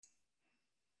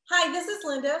Hi, this is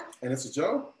Linda. And this is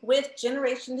Joe. With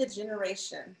Generation to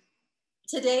Generation.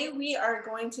 Today we are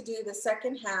going to do the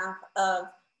second half of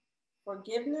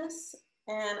forgiveness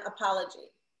and apology.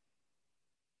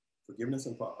 Forgiveness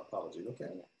and apology, okay.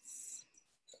 Yes.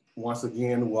 Once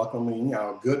again, welcoming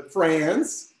our good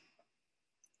friends,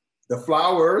 the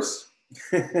Flowers.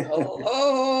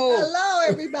 Hello,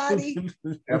 everybody.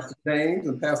 Pastor James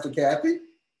and Pastor Kathy.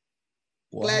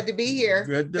 Glad to be here.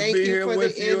 Good to Thank be you here for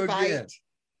with the you invite. again.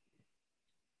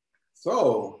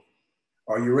 So,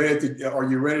 are you ready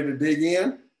to dig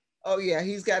in? Oh yeah,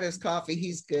 he's got his coffee.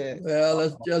 He's good. Well,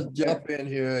 let's just jump in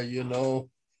here,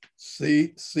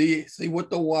 see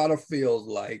what the water feels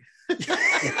like.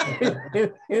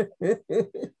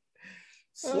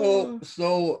 So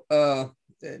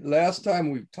last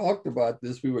time we talked about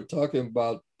this, we were talking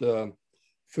about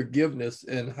forgiveness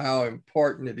and how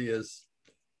important it is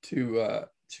to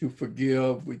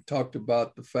forgive. We talked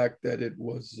about the fact that it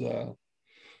was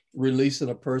releasing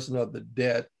a person of the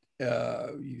debt.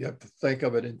 You have to think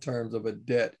of it in terms of a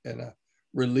debt and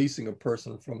releasing a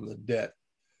person from the debt.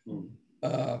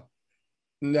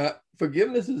 Now,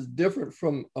 forgiveness is different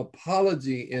from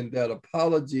apology in that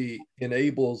apology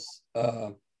enables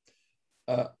a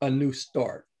new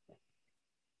start.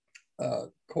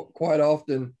 Quite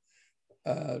often,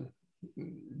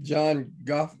 John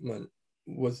Goffman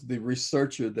was the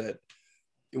researcher that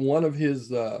one of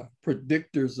his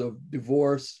predictors of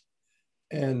divorce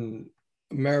and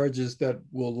marriages that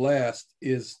will last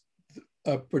is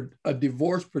a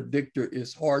divorce predictor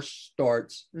is harsh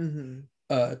starts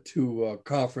to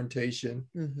confrontation.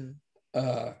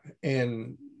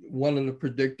 And one of the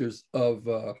predictors of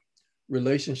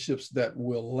relationships that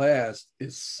will last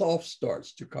is soft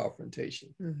starts to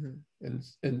confrontation.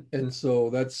 And so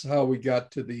that's how we got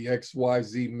to the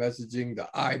XYZ messaging, the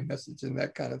I message, and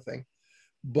that kind of thing.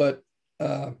 But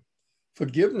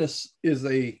forgiveness is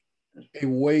a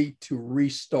way to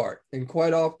restart. And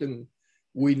quite often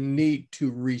we need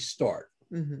to restart.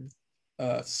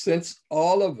 Since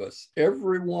all of us,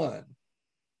 everyone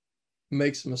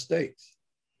makes mistakes,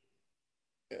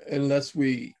 unless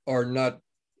we are not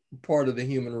part of the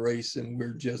human race and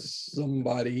we're just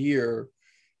somebody here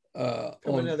from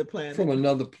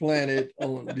another planet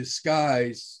on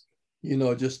disguise,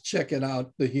 just checking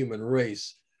out the human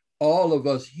race. All of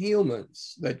us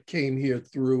humans that came here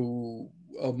through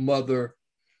a mother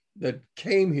that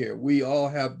came here, we all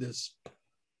have this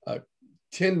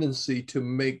tendency to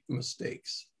make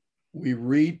mistakes. We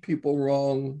read people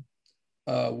wrong.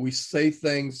 We say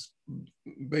things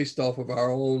based off of our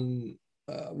own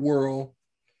world,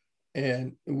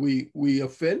 and we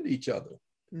offend each other.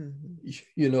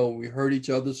 We hurt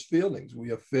each other's feelings. We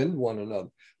offend one another.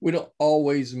 We don't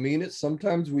always mean it.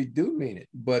 Sometimes we do mean it,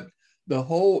 but the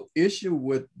whole issue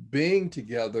with being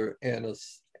together and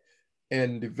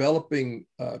developing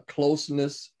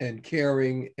closeness and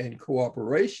caring and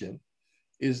cooperation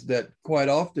is that quite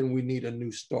often we need a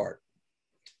new start.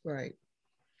 Right.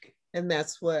 And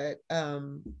that's what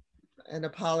an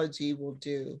apology will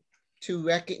do, to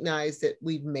recognize that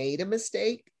we've made a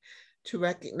mistake, to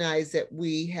recognize that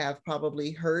we have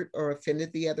probably hurt or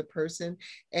offended the other person,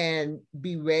 and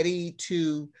be ready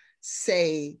to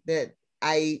say that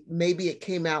maybe it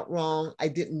came out wrong. I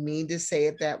didn't mean to say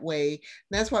it that way. And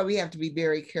that's why we have to be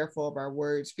very careful of our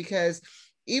words, because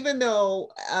even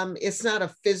though it's not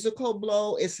a physical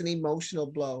blow, it's an emotional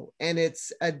blow, and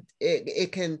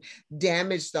it can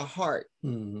damage the heart.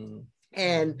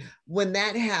 And when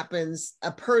that happens,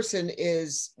 a person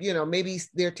is, maybe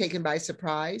they're taken by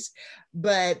surprise.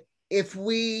 But if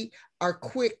we are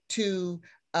quick to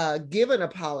give an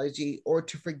apology or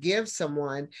to forgive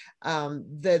someone,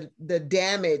 the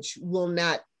damage will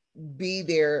not be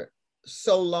there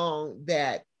so long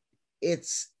that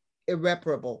it's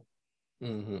irreparable.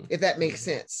 If that makes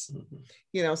sense.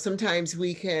 Sometimes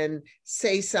we can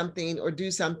say something or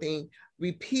do something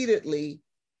repeatedly,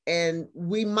 and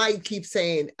we might keep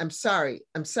saying, I'm sorry,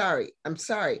 I'm sorry, I'm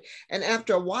sorry. And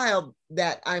after a while,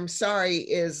 that I'm sorry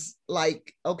is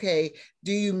like, okay,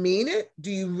 do you mean it?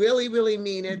 Do you really, really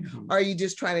mean it? Or are you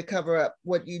just trying to cover up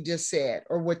what you just said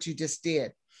or what you just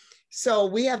did? So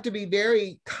we have to be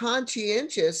very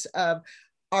conscientious of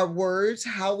our words,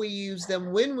 how we use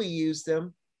them, when we use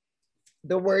them,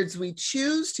 the words we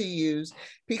choose to use,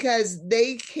 because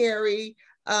they carry,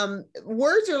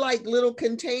 words are like little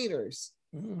containers.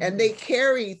 And they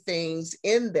carry things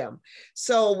in them.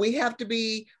 So we have to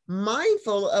be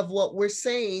mindful of what we're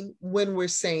saying when we're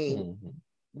saying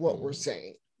what we're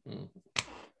saying.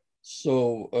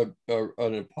 So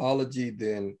an apology,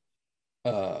 then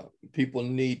people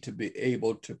need to be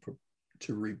able to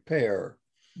repair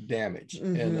damage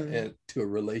Mhm. and to a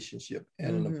relationship.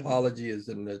 And an Mhm. apology is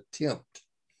an attempt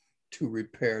to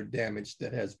repair damage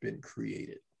that has been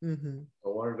created. Mhm.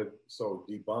 So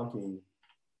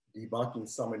debunking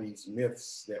some of these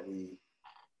myths that we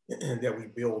that we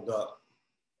build up.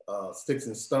 Sticks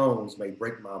and stones may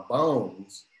break my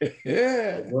bones.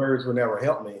 Yeah. Words will never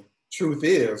help me. Truth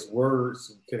is,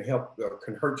 words can help,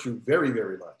 can hurt you very,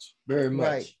 very much. Very much.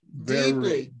 Right. Very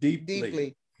Deeply.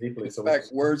 deeply. Deeply. In So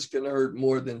fact, words can hurt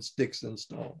more than sticks and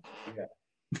stones.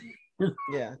 Yeah.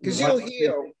 Yeah, because you'll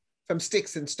heal from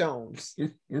sticks and stones.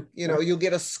 You know, you'll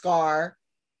get a scar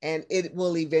and it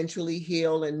will eventually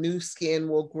heal and new skin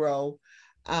will grow.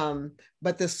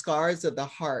 But the scars of the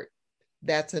heart,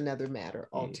 that's another matter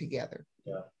altogether.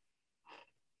 Yeah.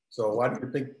 So why do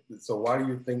you think? So why do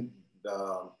you think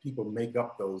people make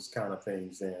up those kind of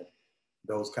things and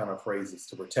those kind of phrases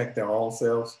to protect their own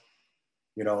selves?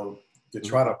 You know, to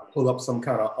try to pull up some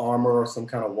kind of armor or some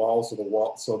kind of wall so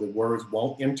the words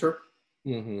won't enter.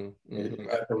 Is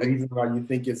that the reason why you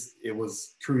think it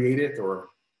was created, or?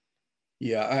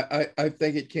 Yeah, I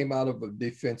think it came out of a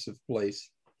defensive place.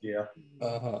 Yeah.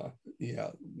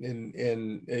 Yeah,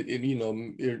 and you know,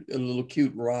 a little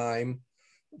cute rhyme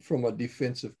from a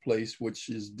defensive place, which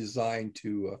is designed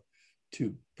to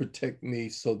protect me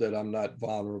so that I'm not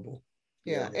vulnerable.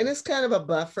 Yeah, and it's kind of a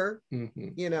buffer. Mm-hmm.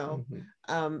 You know,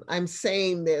 I'm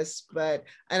saying this, but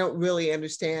I don't really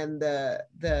understand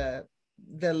the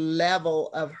level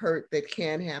of hurt that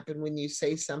can happen when you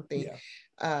say something.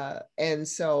 Yeah. And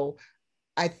so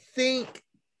I think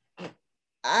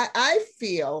I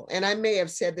feel, and I may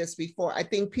have said this before, I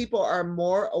think people are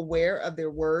more aware of their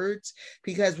words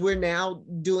because we're now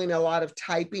doing a lot of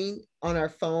typing on our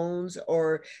phones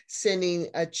or sending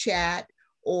a chat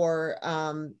or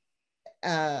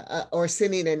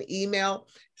sending an email.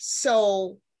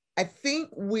 So I think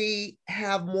we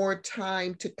have more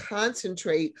time to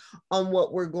concentrate on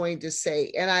what we're going to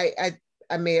say. And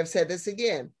I may have said this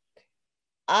again.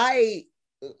 I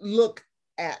look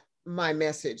at my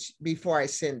message before I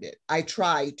send it. I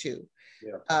try to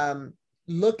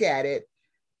look at it,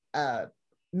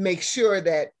 make sure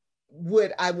that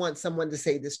would I want someone to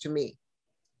say this to me?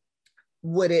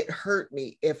 Would it hurt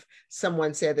me if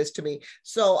someone said this to me?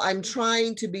 So I'm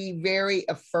trying to be very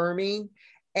affirming,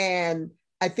 and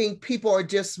I think people are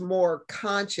just more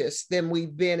conscious than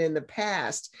we've been in the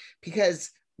past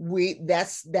because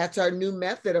that's our new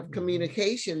method of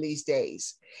communication these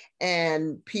days.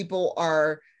 And people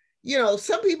are, you know,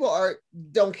 some people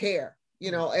don't care,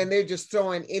 you know, and they're just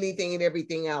throwing anything and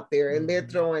everything out there. And they're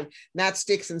throwing not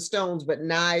sticks and stones, but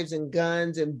knives and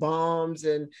guns and bombs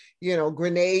and, you know,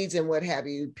 grenades and what have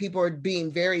you. People are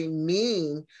being very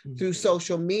mean through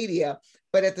social media.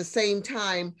 But at the same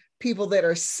time, people that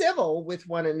are civil with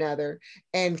one another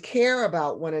and care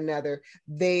about one another,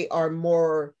 they are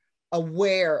more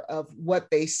aware of what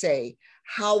they say.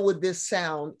 How would this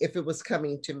sound if it was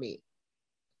coming to me?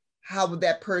 How would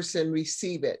that person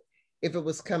receive it if it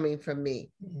was coming from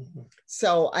me?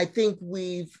 So I think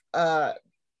we've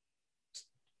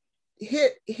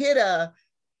hit a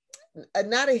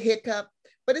not a hiccup,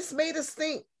 but it's made us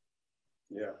think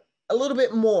a little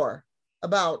bit more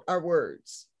about our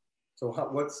words. So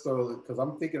because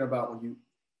I'm thinking about when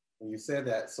you said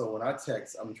that, so when I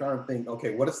text, I'm trying to think,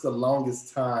 okay, what is the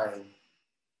longest time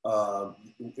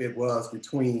it was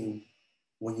between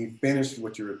when you finished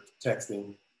what you were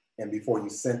texting and before you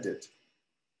sent it?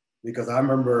 Because I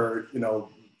remember, you know,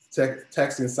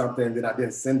 texting something, then I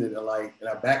didn't send it, and I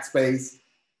backspace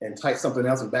and type something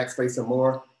else and backspace some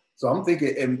more. So I'm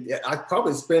thinking, and I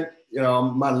probably spent, you know,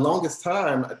 my longest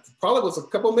time probably was a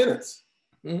couple minutes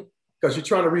because you're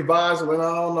trying to revise, and I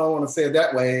don't know, I want to say it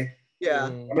that way. Yeah.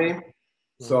 I mean,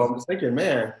 so I'm just thinking,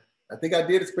 man, I think I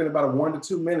did spend about 1 to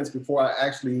 2 minutes before I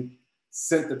actually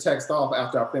sent the text off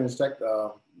after I finished typing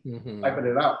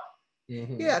it out.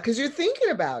 Yeah, because you're thinking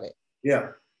about it. Yeah.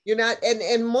 You're not,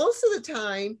 and most of the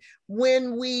time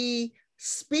when we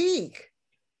speak,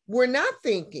 we're not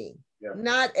thinking,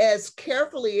 not as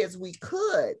carefully as we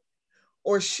could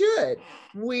or should.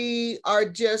 We are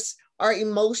just, our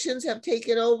emotions have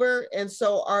taken over. And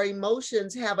so our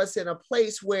emotions have us in a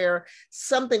place where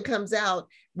something comes out,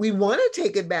 we want to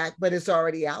take it back, but it's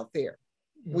already out there.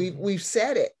 We've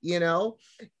said it, you know?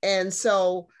 And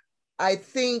so I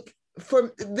think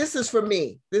this is for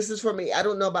me. I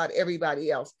don't know about everybody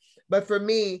else, but for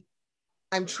me,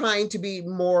 I'm trying to be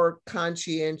more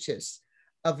conscientious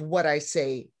of what I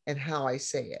say and how I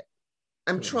say it.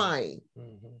 I'm trying.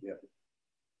 Yeah.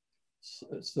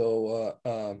 So,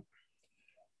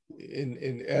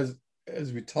 and as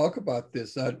we talk about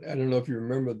this, I don't know if you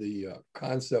remember the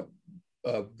concept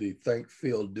of the think,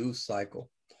 feel, do cycle.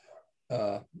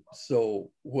 So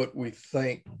what we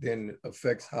think then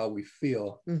affects how we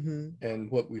feel,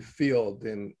 and what we feel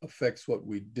then affects what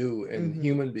we do. And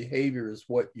human behavior is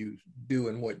what you do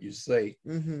and what you say.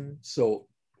 So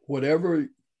whatever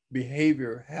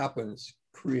behavior happens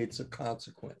creates a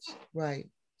consequence. Right.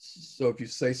 So if you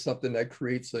say something that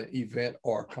creates an event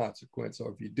or a consequence,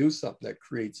 or if you do something that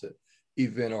creates an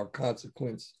event or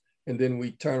consequence, and then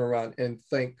we turn around and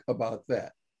think about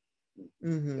that.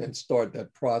 And start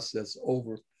that process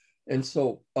over. And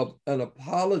so an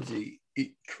apology,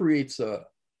 it creates an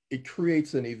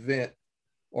event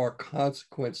or a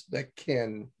consequence that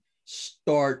can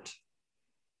start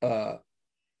to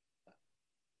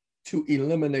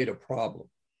eliminate a problem.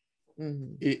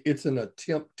 It's an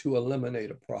attempt to eliminate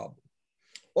a problem,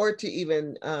 or to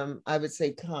even I would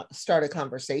say start a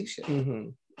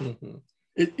conversation.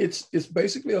 It's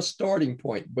basically a starting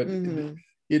point, but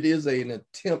it is an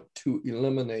attempt to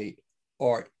eliminate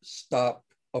or stop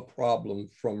a problem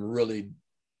from really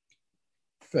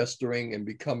festering and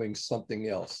becoming something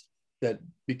else that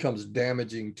becomes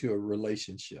damaging to a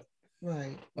relationship.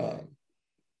 Right.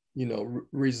 You know,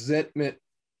 resentment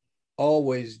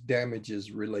always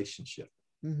damages relationship.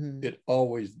 It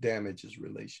always damages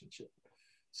relationship.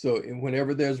 So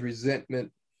whenever there's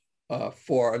resentment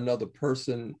for another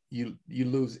person, you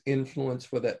lose influence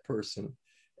for that person,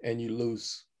 and you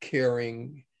lose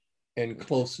caring and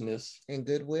closeness and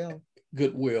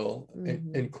goodwill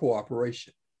and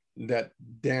cooperation. That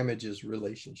damages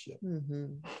relationship.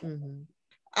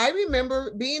 I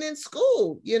remember being in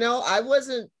school, you know, I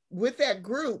wasn't with that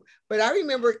group, but I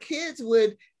remember kids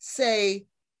would say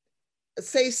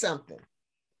something,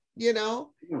 you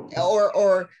know,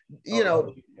 or you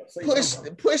know,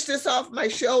 push this off my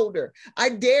shoulder. I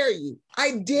dare you.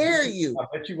 I dare you. I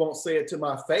bet you won't say it to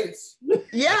my face.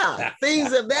 Yeah,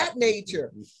 things of that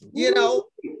nature, you know.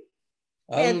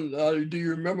 Do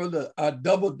you remember the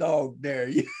double dog dare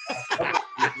you?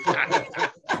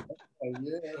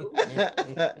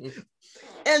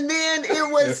 And then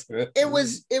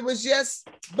it was just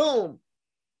boom.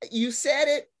 You said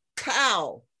it,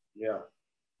 pow. Yeah.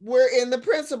 We're in the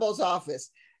principal's office.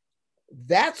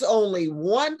 That's only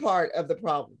one part of the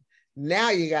problem. Now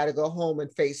you got to go home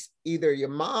and face either your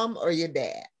mom or your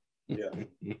dad. Yeah.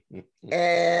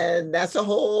 And that's a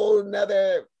whole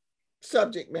nother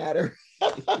subject matter.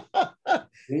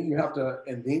 Then you have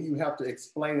to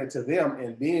explain it to them,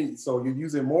 and then so you're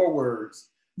using more words.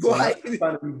 So right. You're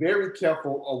trying to be very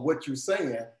careful of what you're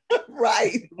saying.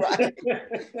 Right.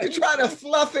 You're trying to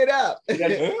fluff it up. Yeah.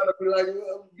 You're trying to be like,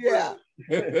 yeah.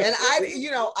 And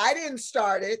I didn't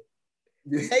start it.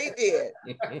 They did.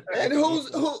 And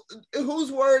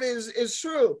whose word is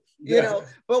true, you know,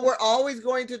 but we're always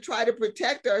going to try to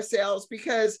protect ourselves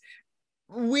because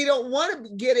we don't want to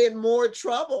get in more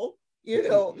trouble, you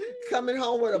know, coming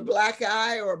home with a black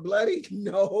eye or a bloody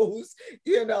nose,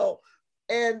 you know.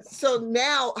 And so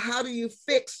now how do you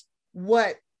fix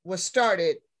what was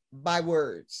started by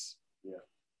words? Yeah.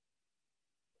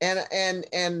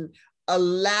 And a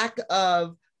lack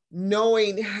of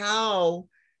knowing how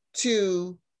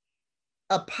to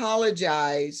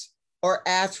apologize or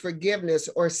ask forgiveness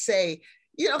or say,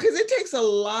 you know, because it takes a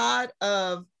lot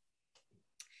of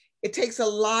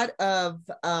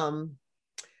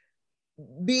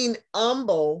being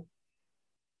humble,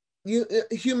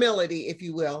 humility, if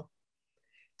you will,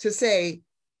 to say,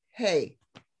 hey,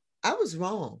 I was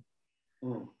wrong.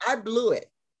 I blew it.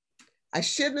 I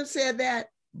shouldn't have said that,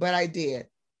 but I did.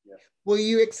 Yeah. Will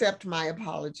you accept my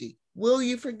apology? Will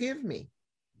you forgive me?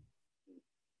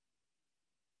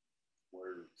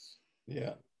 Words.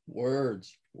 Yeah,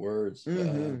 words.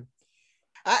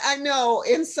 I know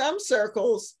in some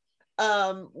circles,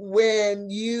 when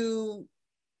you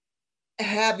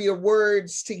have your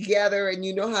words together and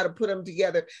you know how to put them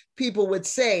together, people would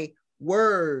say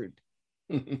word,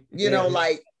 you know,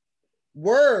 like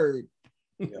word,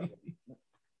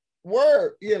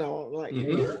 word, you know, like,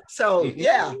 so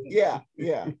yeah.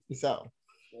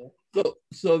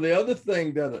 So the other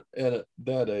thing that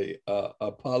a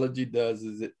apology does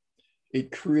is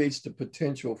it creates the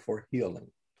potential for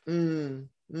healing. You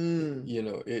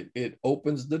know, it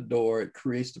opens the door. It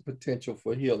creates the potential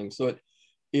for healing. So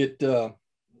it's an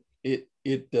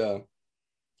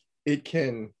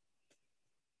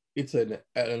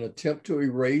attempt to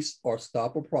erase or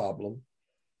stop a problem.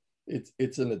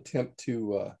 It's an attempt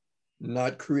to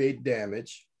not create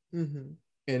damage, and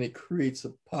it creates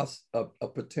a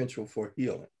potential for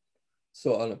healing.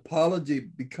 So an apology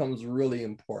becomes really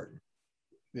important.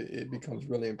 It becomes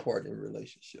really important in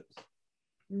relationships.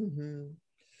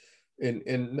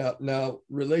 And now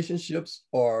relationships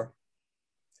are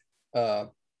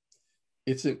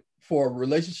for a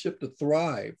relationship to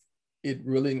thrive, it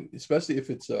really, especially if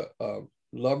it's a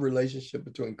love relationship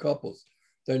between couples,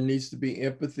 there needs to be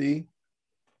empathy,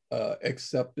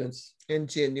 acceptance, and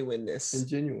genuineness.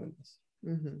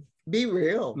 Mm-hmm. Be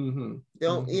real. Mm-hmm.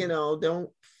 Don't, mm-hmm. Don't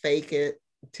fake it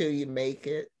till you make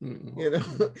it.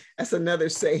 Mm-hmm. That's another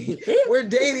saying. We're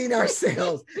dating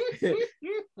ourselves.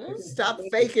 Stop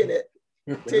faking it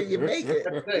till you make it.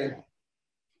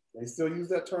 They still use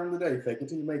that term today, fake it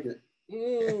till you make it.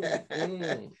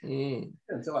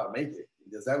 Until I make it.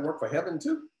 Does that work for heaven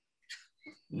too?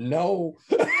 No.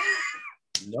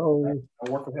 No. That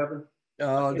work for heaven?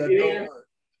 That don't work.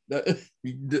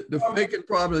 The faking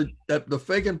probably, the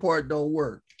faking part don't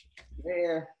work.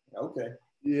 Yeah, okay.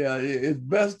 Yeah, it's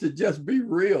best to just be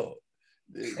real.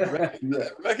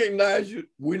 Recognize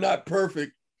we're not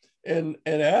perfect, and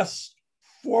ask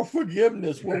for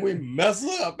forgiveness when we mess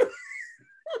up.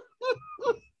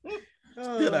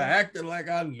 Instead of acting like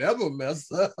I never mess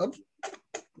up.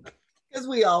 Because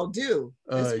we all do.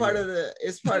 It's part of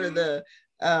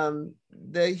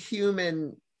the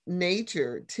human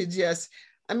nature to just,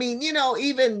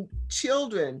 even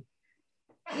children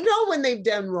know when they've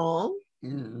done wrong.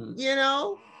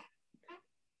 Mm-hmm.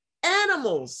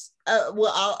 Animals.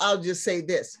 I'll just say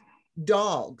this: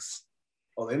 dogs.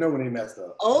 Oh, they know when they messed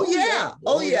up. Oh yeah.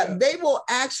 They will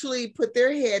actually put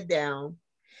their head down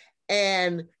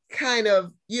and kind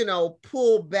of,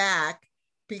 pull back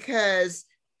because,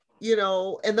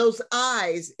 and those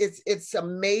eyes, it's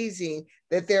amazing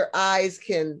that their eyes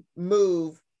can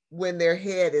move when their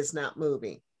head is not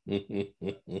moving.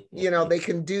 They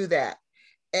can do that.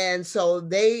 And so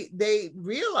they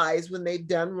realize when they've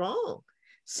done wrong.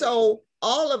 So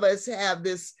all of us have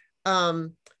this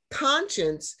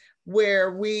conscience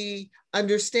where we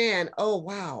understand, oh,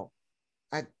 wow,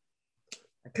 I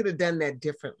could have done that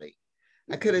differently.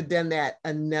 I could have done that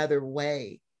another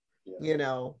way,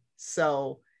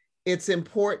 So it's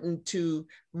important to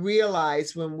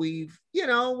realize when we've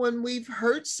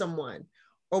hurt someone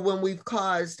or when we've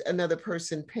caused another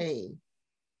person pain.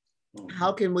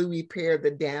 How can we repair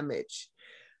the damage?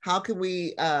 How can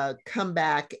we come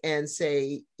back and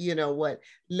say, you know what,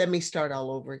 let me start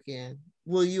all over again.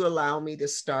 Will you allow me to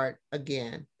start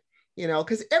again?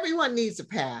 Because everyone needs a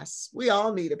pass. We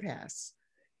all need a pass,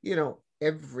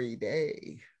 every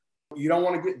day. You don't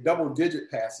want to get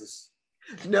double-digit passes.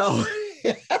 No.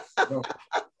 You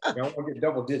don't want to get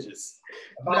double digits.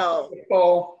 No.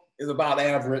 Is about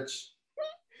average.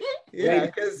 Yeah,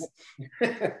 because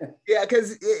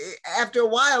after a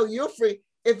while,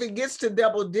 if it gets to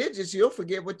double digits, you'll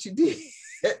forget what you did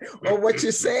or what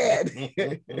you said.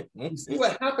 You see,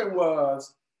 what happened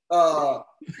was, and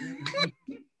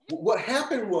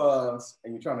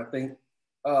you're trying to think,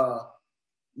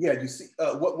 you see,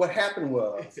 what happened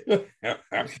was.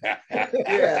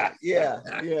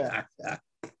 Yeah.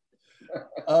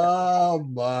 Oh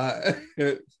my.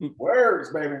 Words,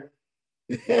 baby.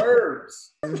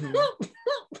 Words.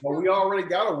 Well, we already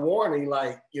got a warning,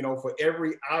 for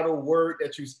every idle word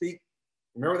that you speak.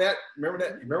 Remember that?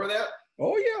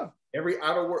 Oh yeah. Every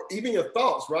idle word, even your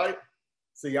thoughts, right?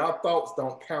 See, our thoughts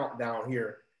don't count down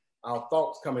here. Our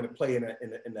thoughts come into play in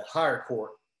the higher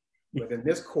court, but in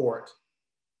this court,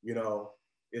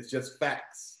 it's just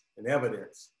facts and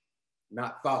evidence,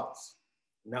 not thoughts,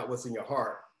 not what's in your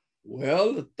heart.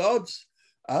 Well, the thoughts,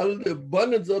 out of the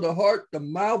abundance of the heart, the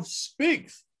mouth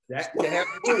speaks. That can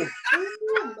happen too.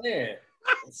 Oh, man.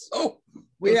 So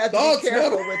we have to be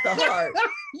careful with the heart.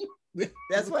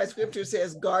 That's why scripture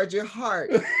says, guard your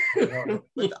heart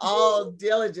with all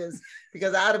diligence,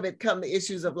 because out of it come the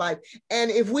issues of life.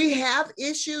 And if we have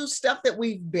issues, stuff that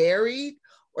we've buried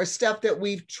or stuff that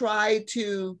we've tried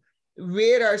to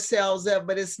rid ourselves of,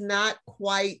 but it's not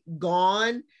quite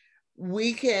gone,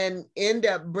 we can end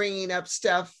up bringing up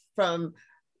stuff from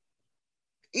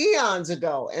eons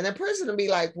ago. And a person will be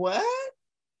like, what?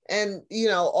 And,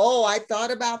 I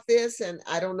thought about this and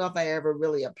I don't know if I ever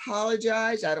really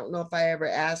apologized. I don't know if I ever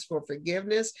asked for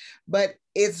forgiveness, but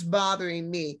it's bothering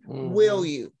me. Mm-hmm. Will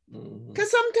you? Because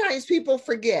sometimes people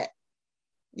forget,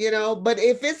 but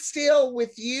if it's still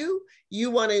with you,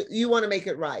 you want to make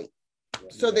it right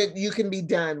so that you can be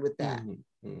done with that.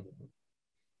 Mm-hmm.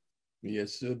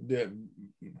 Yes, so they're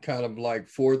kind of like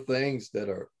 4 things that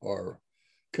are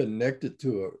connected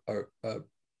to a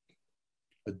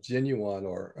genuine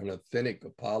or an authentic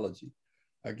apology.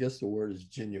 I guess the word is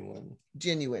genuine.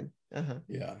 Genuine. Uh-huh.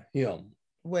 Yeah, him.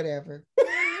 Whatever.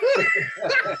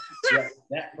 Yeah,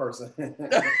 that person.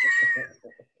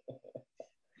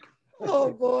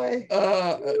 Oh boy.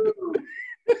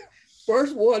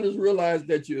 first one is realize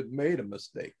that you had made a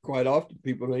mistake. Quite often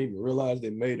people don't even realize they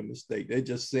made a mistake. They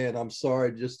just saying, I'm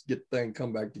sorry, just get the thing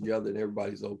come back together and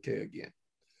everybody's okay again.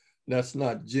 That's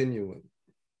not genuine.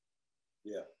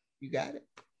 Yeah. You got it.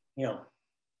 Him.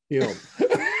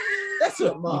 That's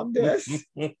what mom does.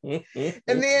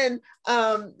 And then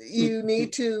you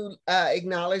need to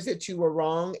acknowledge that you were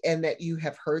wrong and that you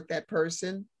have hurt that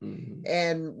person. Mm-hmm.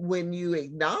 And when you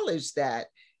acknowledge that,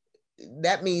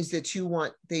 that means that you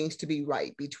want things to be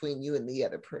right between you and the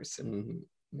other person. Mm-hmm.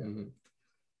 Yeah. Mm-hmm.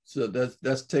 So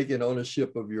that's taking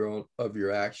ownership of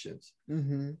your actions.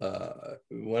 Mm-hmm.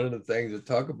 One of the things to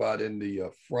talk about in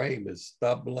the frame is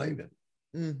stop blaming.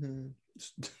 Mm-hmm.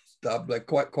 Stop. Like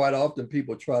quite often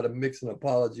people try to mix an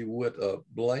apology with a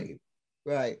blame.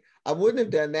 Right. I wouldn't have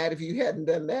done that if you hadn't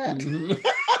done that.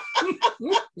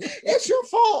 Mm-hmm. It's your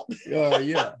fault.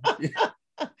 Yeah.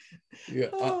 Yeah,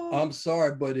 I'm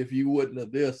sorry, but if you wouldn't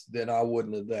have this, then I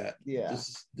wouldn't have that. Yeah.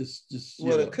 Just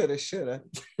woulda, coulda, shoulda.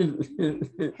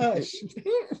 Hush.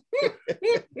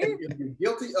 If you're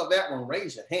guilty of that one,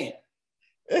 raise your hand.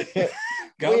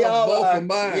 We all both of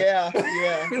mine. Yeah.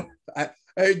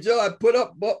 Hey, Joe, I put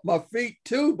up my feet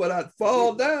too, but I'd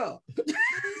fall down.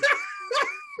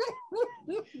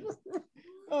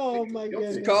 Oh my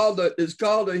goodness. It's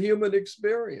called a human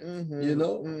experience, mm-hmm, you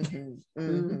know? Mm-hmm,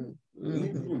 mm-hmm,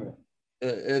 mm-hmm.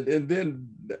 And then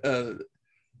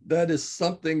that is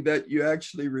something that you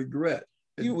actually regret.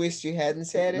 You wished you hadn't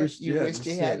said it. You wished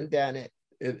you hadn't done it.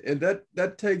 And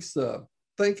that takes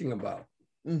thinking about.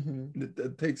 Mm-hmm.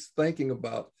 It takes thinking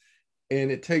about, and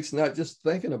it takes not just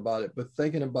thinking about it, but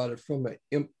thinking about it from an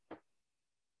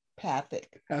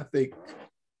empathic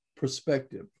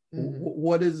perspective. Mm-hmm.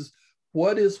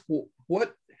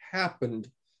 What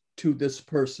happened to this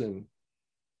person?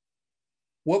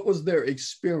 What was their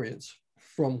experience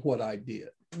from what I did?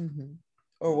 Mm-hmm.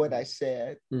 Or what I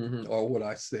said. Mm-hmm. Or what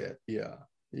I said, yeah.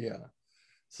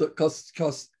 So,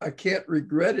 cause I can't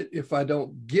regret it if I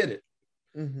don't get it.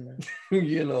 Mm-hmm.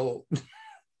 you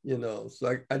know,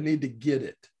 so I need to get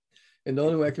it. And the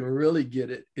only way I can really get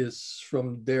it is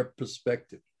from their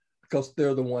perspective, because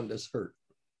they're the one that's hurt.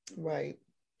 Right.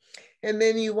 And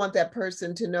then you want that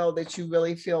person to know that you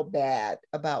really feel bad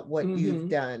about what mm-hmm. you've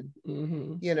done.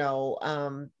 Mm-hmm. You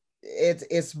know,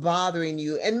 it's bothering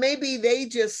you. And maybe they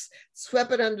just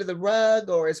swept it under the rug,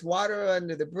 or it's water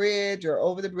under the bridge or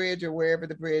over the bridge or wherever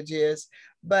the bridge is.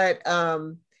 But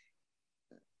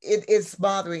it's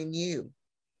bothering you.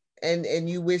 And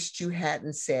you wished you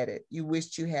hadn't said it. You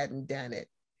wished you hadn't done it.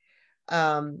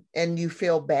 And you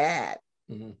feel bad.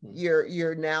 Mm-hmm.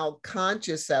 You're now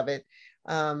conscious of it.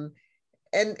 And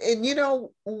you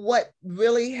know what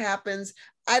really happens?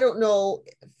 I don't know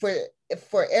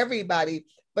for everybody,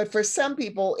 but for some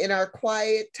people in our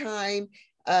quiet time,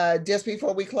 just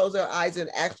before we close our eyes and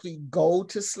actually go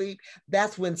to sleep,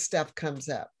 that's when stuff comes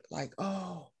up. Like,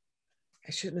 oh,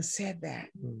 I shouldn't have said that.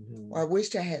 Mm-hmm. Or I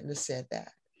wished I hadn't have said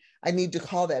that. I need to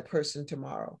call that person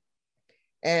tomorrow.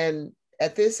 And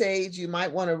at this age, you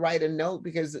might want to write a note,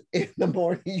 because in the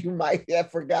morning you might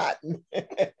have forgotten.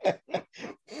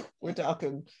 We're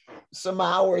talking some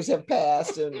hours have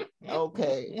passed, and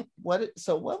okay, what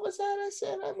was that I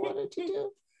said I wanted to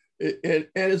do? And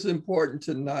it's important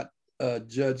to not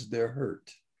judge their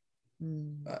hurt.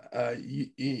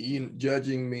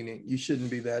 Judging meaning you shouldn't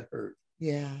be that hurt.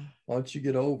 Yeah. Why don't you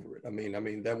get over it? I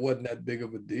mean, that wasn't that big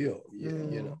of a deal. Yeah,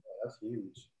 you know. That's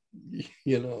huge.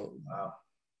 You know. Wow.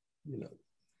 You know.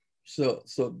 So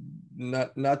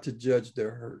not to judge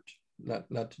their hurt,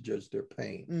 not to judge their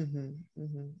pain. Mm-hmm.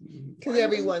 Mm-hmm. Because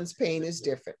everyone's pain is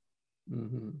different.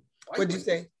 Mm-hmm. What'd you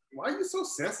say? Why are you so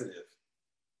sensitive?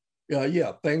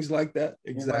 Yeah, things like that.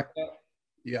 Exactly. Like that?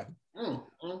 Yeah.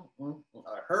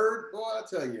 I heard, boy, I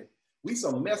tell you, we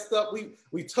so messed up.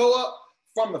 We toe up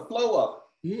from the flow up.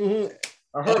 Mm-hmm.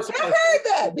 I heard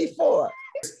that before.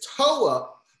 It's toe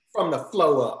up from the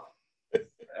flow up.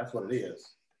 That's what it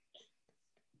is.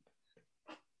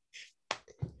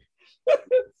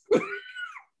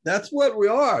 That's what we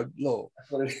are, Lord.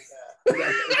 That's what it is.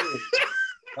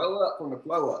 Toe up from the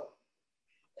flow up.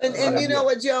 And you know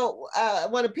what, Joe, I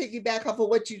want to piggyback off of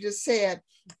what you just said.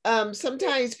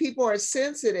 Sometimes people are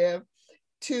sensitive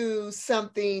to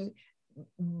something,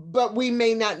 but we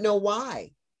may not know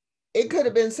why. It could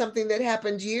have been something that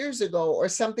happened years ago, or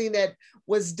something that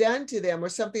was done to them, or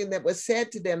something that was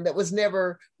said to them that was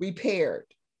never repaired.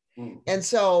 Mm-hmm. And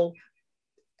so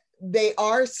they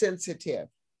are sensitive.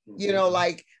 Mm-hmm. You know,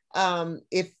 like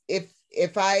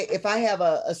if I have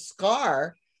a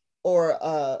scar or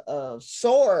a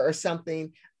sore or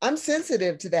something, I'm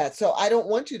sensitive to that. So I don't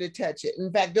want you to touch it.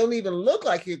 In fact, don't even look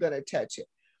like you're going to touch it.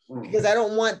 because I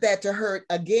don't want that to hurt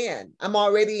again. I'm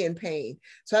already in pain.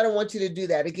 So I don't want you to do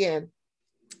that again.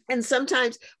 And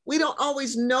sometimes we don't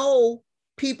always know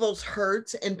people's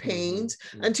hurts and pains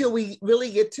until we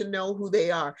really get to know who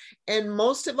they are. And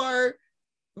most of our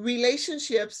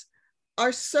relationships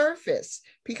are surface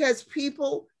because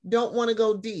people don't want to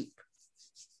go deep.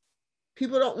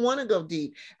 People don't want to go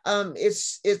deep.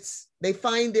 They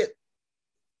find it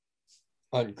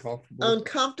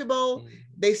uncomfortable.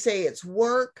 They say it's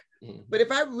work. But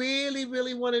if I really,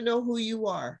 really want to know who you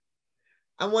are,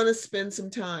 I want to spend some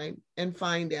time and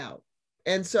find out.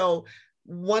 And so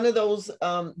one of those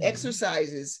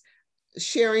exercises,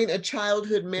 sharing a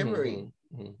childhood memory,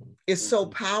 is so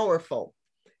powerful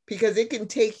because it can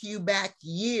take you back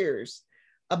years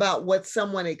about what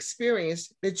someone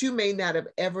experienced that you may not have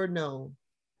ever known.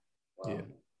 Yeah.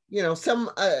 You know,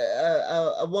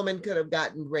 a woman could have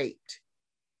gotten raped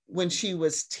when she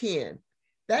was 10.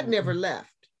 That never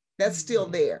left. That's still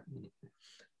there.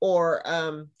 Or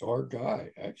a guy,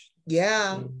 actually.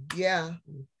 Yeah.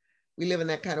 We live in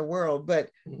that kind of world, but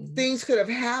things could have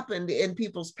happened in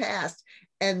people's past,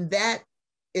 and that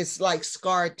is like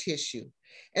scar tissue.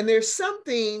 And there's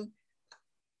something,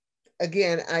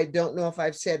 again, I don't know if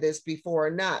I've said this before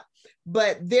or not,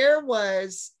 but there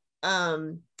was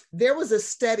a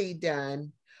study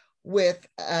done with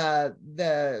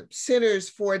the Centers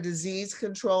for Disease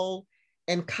Control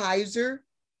and Kaiser,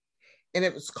 and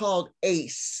it was called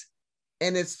ACE,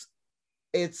 and it's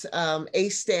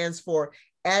ACE stands for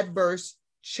Adverse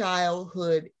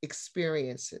Childhood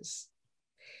Experiences.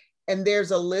 And there's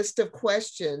a list of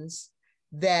questions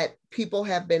that people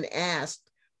have been asked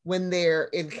when they're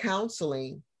in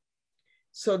counseling.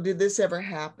 So did this ever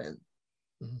happen?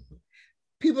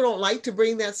 People don't like to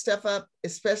bring that stuff up,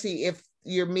 especially if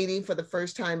you're meeting for the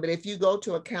first time. But if you go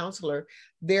to a counselor,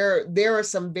 there are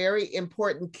some very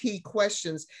important key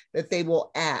questions that they will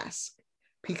ask,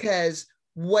 because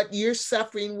what you're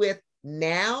suffering with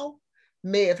now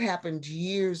may have happened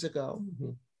years ago.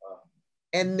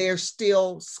 And there's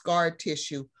still scar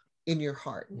tissue in your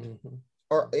heart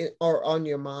or on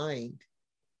your mind.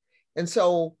 And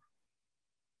so,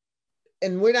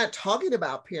 and we're not talking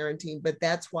about parenting, but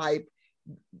that's why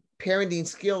parenting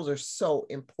skills are so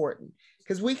important,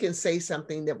 because we can say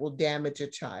something that will damage a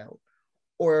child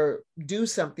or do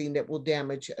something that will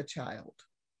damage a child.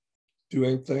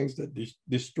 Doing things that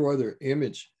destroy their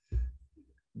image.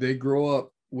 They grow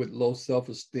up with low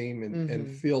self-esteem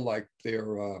and feel like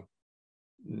they're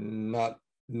not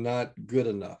good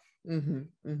enough. And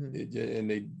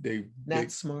they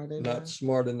not smart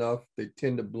enough. They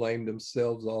tend to blame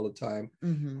themselves all the time,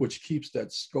 which keeps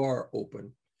that scar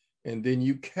open. And then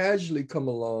you casually come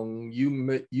along, you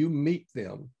meet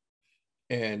them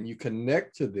and you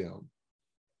connect to them.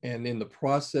 And in the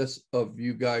process of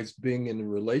you guys being in a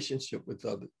relationship with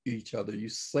each other, you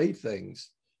say things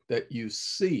that you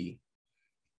see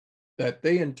that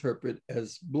they interpret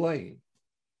as blame,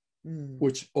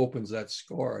 which opens that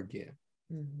scar again.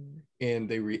 And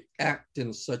they react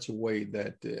in such a way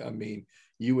that, I mean,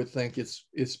 you would think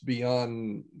it's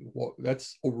beyond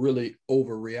that's really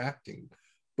overreacting,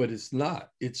 but it's not.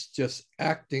 It's just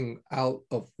acting out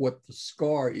of what the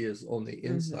scar is on the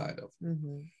inside of,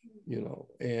 you know,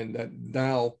 and that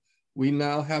now we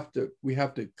have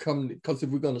to come, because if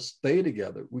we're going to stay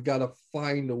together, we got to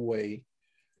find a way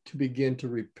to begin to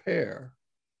repair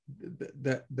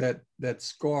that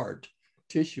scarred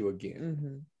tissue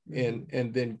again,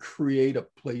 and then create a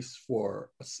place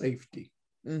for a safety,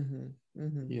 you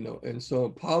know. And so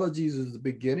apologies is the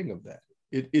beginning of that.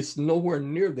 It's nowhere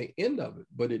near the end of it,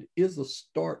 but it is a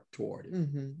start toward it.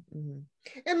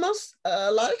 And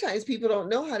a lot of times people don't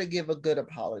know how to give a good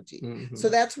apology. So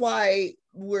that's why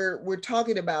we're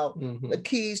talking about the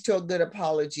keys to a good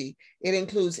apology. It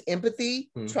includes empathy,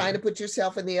 trying to put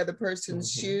yourself in the other person's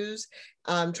shoes,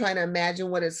 trying to imagine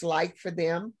what it's like for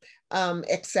them,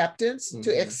 acceptance,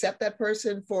 to accept that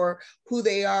person for who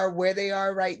they are, where they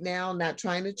are right now, not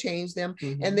trying to change them,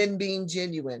 and then being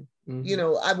genuine. You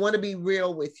know, I want to be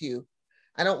real with you.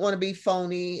 I don't want to be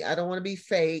phony. I don't want to be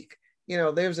fake. You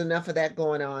know, there's enough of that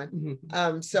going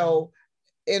on. So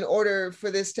in order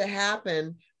for this to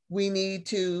happen, we need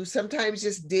to sometimes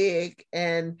just dig,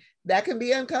 and that can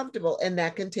be uncomfortable, and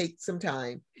that can take some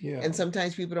time. And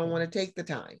sometimes people don't want to take the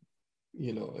time.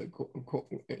 You know,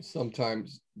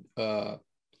 sometimes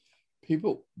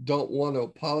people don't want to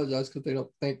apologize because they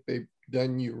don't think they've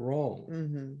done you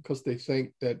wrong, because they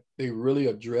think that they really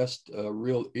addressed a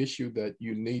real issue that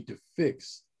you need to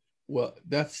fix. Well,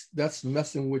 that's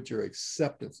messing with your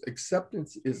acceptance.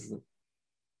 Acceptance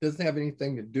doesn't have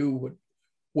anything to do with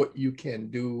what you can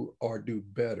do or do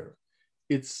better.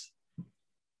 It's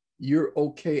you're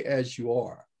okay as you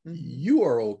are. You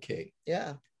are okay.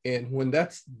 Yeah. And when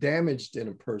that's damaged in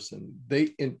a person, they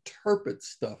interpret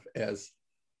stuff as,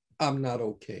 I'm not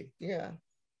okay. Yeah.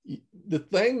 The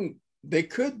thing, they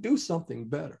could do something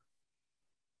better,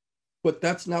 but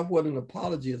that's not what an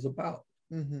apology is about.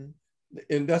 And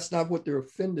that's not what they're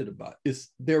offended about.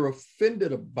 They're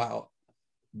offended about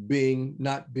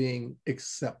not being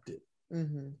accepted.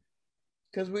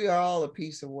 Because we are all a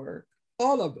piece of work.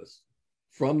 All of us,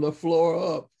 from the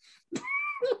floor up,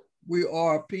 we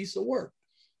are a piece of work.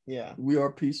 Yeah. We are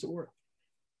a piece of work.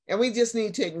 And we just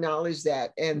need to acknowledge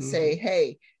that and say,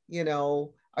 hey, you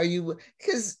know, are you,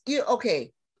 because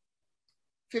okay,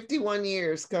 51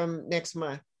 years come next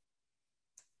month.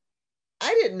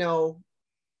 I didn't know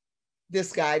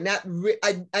this guy,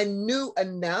 I knew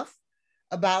enough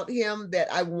about him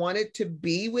that I wanted to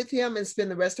be with him and spend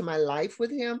the rest of my life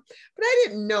with him, but I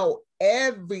didn't know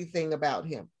everything about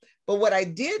him. But what I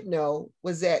did know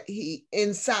was that he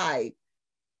inside,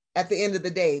 at the end of the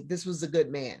day, this was a good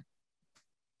man.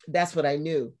 That's what I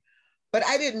knew. But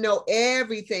I didn't know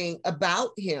everything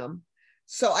about him.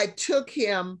 So I took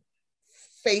him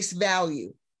face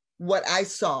value, what I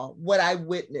saw, what I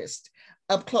witnessed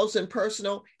up close and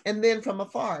personal, and then from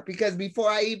afar. Because before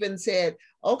I even said,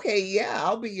 okay, yeah,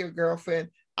 I'll be your girlfriend,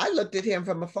 I looked at him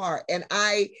from afar and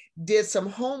I did some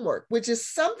homework, which is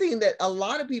something that a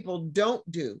lot of people don't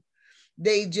do.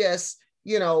 They just,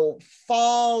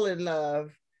 fall in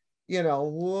love,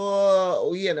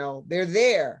 whoa, they're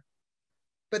there,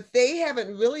 but they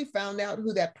haven't really found out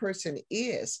who that person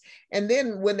is. And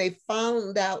then when they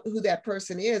found out who that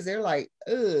person is, they're like,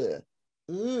 ugh,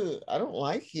 I don't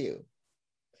like you.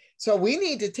 So we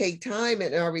need to take time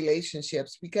in our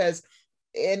relationships, because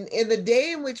in the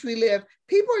day in which we live,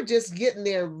 people are just getting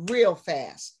there real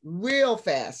fast.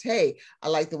 Hey, I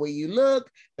like the way you look.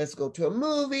 Let's go to a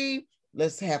movie.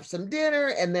 Let's have some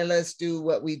dinner. And then let's do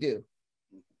what we do.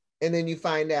 And then you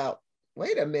find out,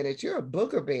 wait a minute, you're a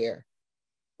booger bear.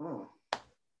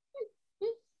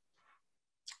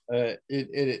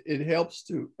 It helps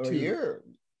to you're,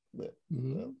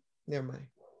 well, never mind.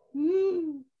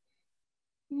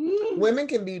 Women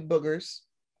can be boogers.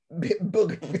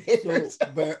 Booger bears.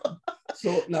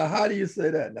 So now, how do you say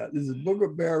that? Now, is it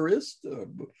booger bearist?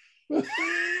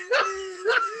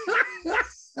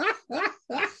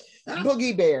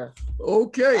 Boogie bear.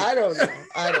 Okay. I don't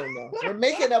know. We're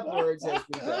making up words as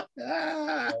we go.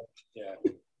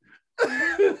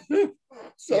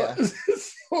 So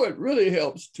it really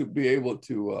helps to be able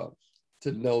to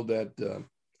know that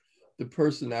the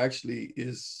person actually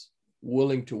is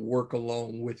willing to work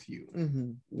along with you,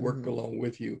 along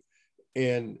with you.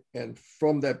 And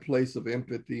from that place of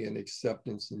empathy and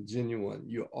acceptance and genuine,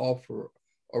 you offer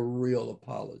a real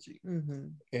apology.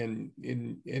 And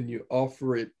you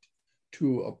offer it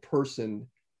to a person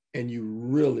and you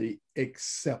really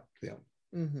accept them.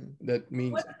 That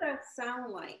means, what does that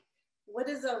sound like? What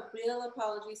does a real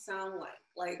apology sound like?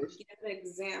 Like, give an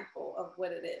example of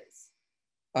what it is.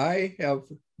 I have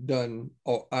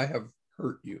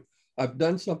hurt you. I've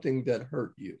done something that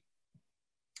hurt you.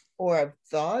 Or I've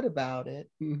thought about it.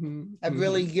 I've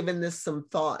really given this some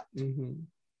thought.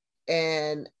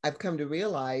 And I've come to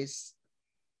realize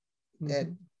that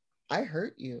I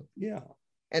hurt you. Yeah.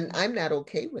 And I'm not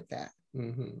okay with that.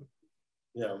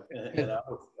 Yeah, and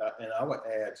I would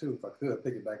add too, if I could,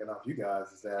 piggybacking off you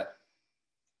guys, is that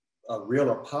a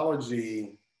real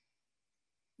apology,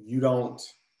 you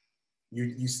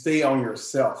stay on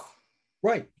yourself.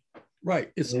 Right.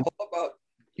 It's all about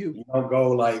you. You don't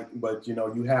go but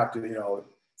you have to,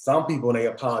 some people, they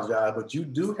apologize, but you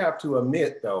do have to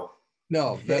admit though.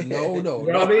 No. You know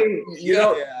what I mean?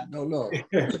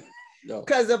 No.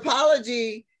 Because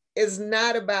apology is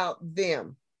not about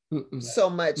them so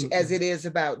much as it is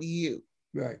about you.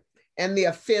 Right. And the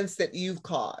offense that you've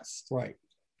caused. Right.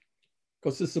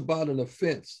 Because it's about an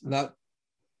offense, not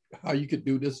how you could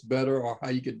do this better or how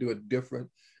you could do it different.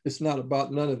 It's not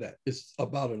about none of that. It's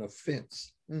about an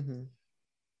offense.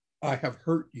 I have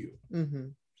hurt you.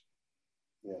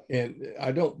 And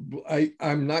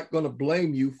I'm not going to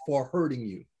blame you for hurting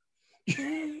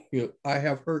you. I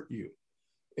have hurt you.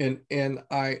 And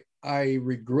I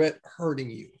regret hurting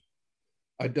you.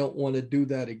 I don't want to do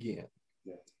that again.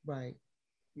 Right.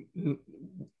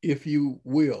 If you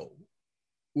will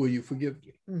you forgive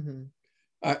me?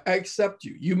 I accept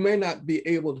you. You may not be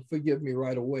able to forgive me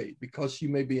right away because you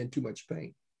may be in too much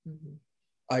pain.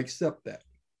 I accept that.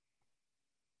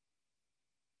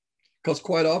 Because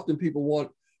quite often people want,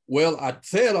 well, I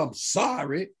said I'm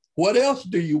sorry. What else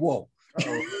do you want?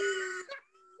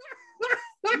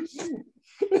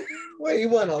 Well, you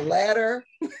want a ladder?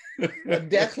 a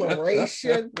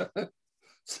declaration.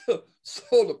 So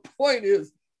the point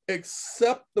is,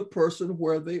 accept the person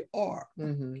where they are.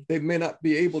 Mm-hmm. They may not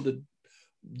be able to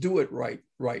do it right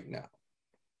now.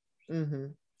 Mm-hmm.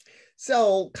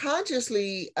 So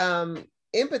consciously,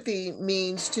 empathy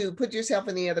means to put yourself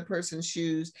in the other person's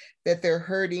shoes, that they're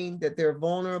hurting, that they're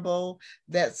vulnerable,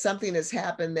 that something has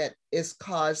happened that has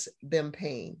caused them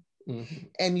pain. Mm-hmm.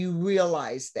 And you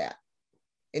realize that.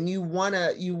 And you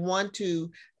want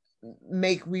to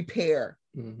make repair,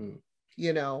 Mm-hmm.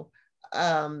 you know,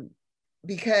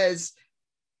 because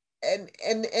and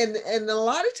a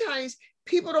lot of times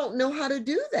people don't know how to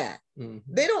do that.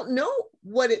 Mm-hmm. They don't know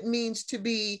what it means to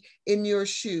be in your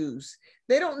shoes.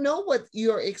 They don't know what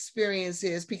your experience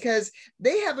is because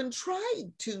they haven't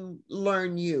tried to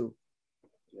learn you.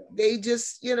 They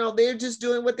just, they're just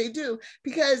doing what they do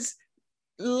because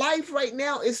life right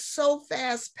now is so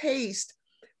fast paced.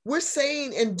 We're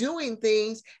saying and doing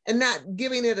things and not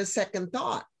giving it a second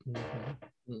thought.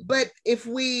 Mm-hmm. But if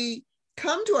we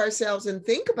come to ourselves and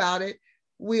think about it,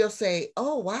 we'll say,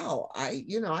 oh, wow, I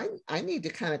need to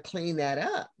kind of clean that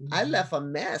up. Mm-hmm. I left a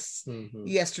mess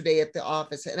yesterday at the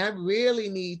office and I really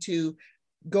need to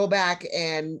go back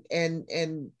and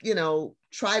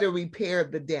try to repair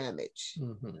the damage,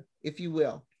 if you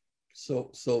will.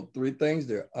 So 3 things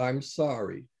there. I'm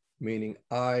sorry, meaning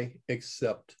I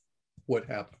accept what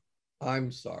happened.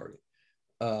 I'm sorry.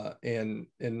 And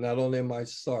not only am I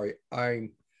sorry, I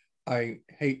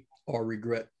hate or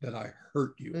regret that I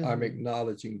hurt you. Mm-hmm. I'm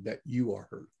acknowledging that you are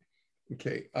hurt.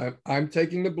 Okay. I'm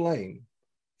taking the blame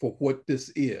for what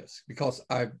this is because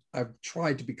I've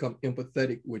tried to become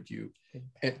empathetic with you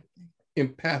and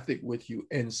empathic with you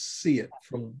and see it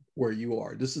from where you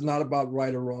are. This is not about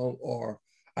right or wrong or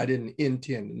I didn't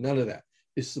intend, none of that.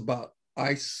 It's about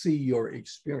I see your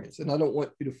experience and I don't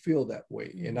want you to feel that way.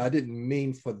 Mm-hmm. And I didn't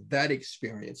mean for that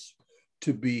experience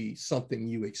to be something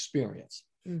you experience.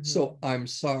 Mm-hmm. So I'm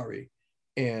sorry.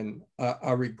 And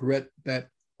I regret that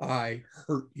I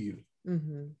hurt you.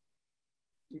 Mm-hmm.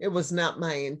 It was not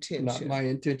my intention. Not my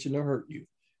intention to hurt you.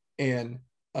 And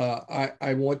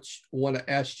I want to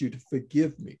ask you to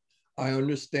forgive me. I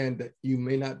understand that you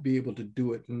may not be able to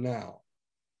do it now,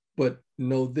 but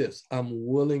know this, I'm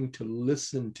willing to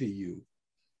listen to you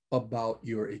about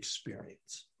your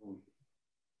experience.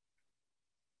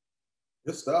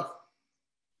 Good stuff.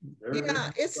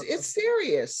 Yeah, it's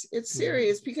serious. It's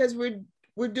serious because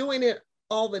we're doing it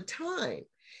all the time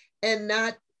and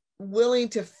not willing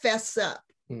to fess up.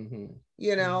 Mm-hmm.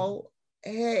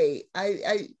 Hey,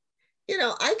 I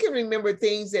can remember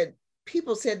things that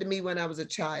people said to me when I was a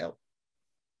child.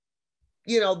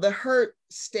 The hurt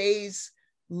stays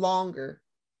longer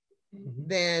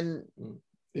than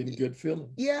in good feeling.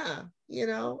 Yeah,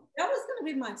 That was going to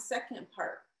be my second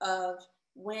part of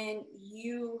when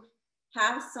you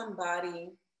have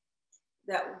somebody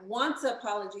that wants an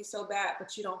apology so bad,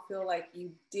 but you don't feel like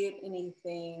you did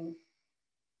anything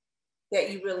that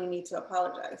you really need to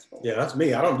apologize for. Yeah, that's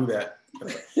me. I don't do that.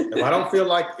 If I don't feel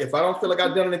like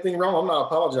I've done anything wrong, I'm not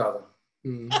apologizing.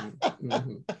 Mm-hmm.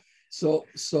 Mm-hmm.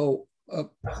 So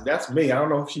that's me. I don't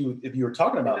know if you were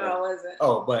talking about that. No, I wasn't.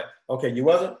 Oh, but okay, you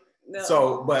wasn't? No.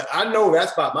 So, but I know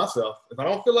that's about myself. If I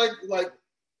don't feel like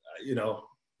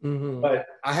but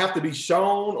I have to be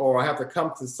shown or I have to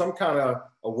come to some kind of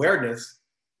awareness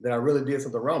that I really did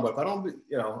something wrong. But if I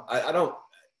don't,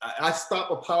 I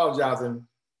stopped apologizing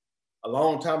a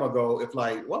long time ago. If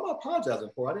like, what am I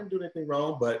apologizing for? I didn't do anything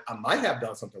wrong, but I might have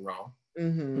done something wrong.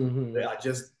 Mm-hmm.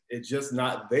 It's just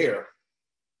not there,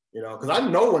 because I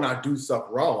know when I do stuff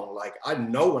wrong. Like I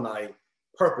know when I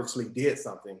purposely did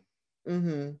something,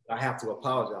 I have to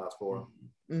apologize for.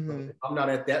 Mm-hmm. If I'm not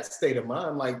at that state of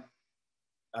mind, like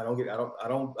I don't give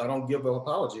an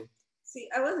apology. See,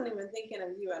 I wasn't even thinking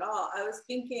of you at all. I was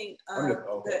thinking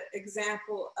of the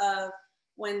example of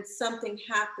when something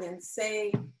happens.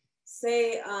 Say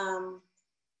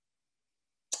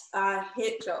I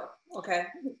hit Joe. Okay.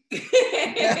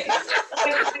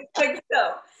 like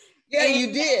so. Yeah,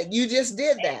 you did. You just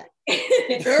did that.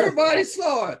 Everybody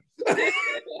saw it.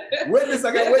 Witness,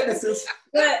 I got witnesses.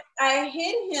 But I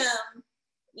hit him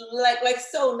like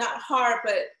so, not hard,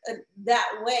 but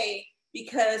that way,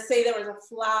 because say there was a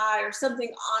fly or something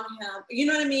on him. You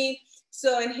know what I mean?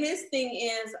 So, and his thing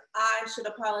is, I should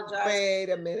apologize. Wait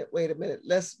a minute.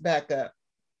 Let's back up.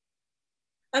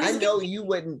 I know you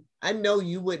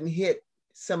wouldn't hit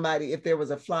somebody if there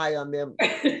was a fly on them.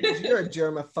 You're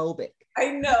germophobic.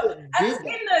 I know. I'm just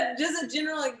giving just a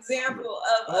general example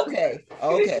of. Okay.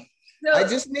 So, I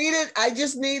just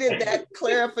needed that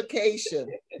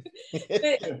clarification.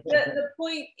 The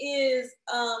point is,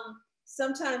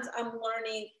 sometimes I'm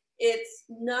learning it's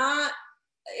not,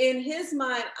 in his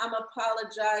mind, I'm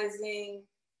apologizing.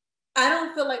 I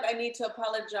don't feel like I need to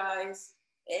apologize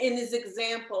in his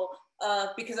example,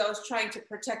 because I was trying to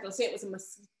protect him. Say it was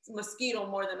a mosquito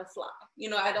more than a fly.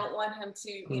 I don't want him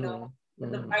to,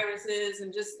 the viruses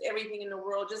and just everything in the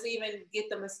world, just even get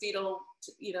the mosquito,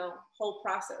 whole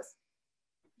process.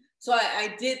 So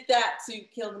I did that to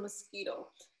kill the mosquito.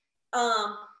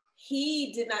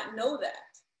 He did not know that.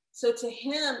 So to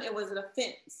him, it was an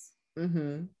offense.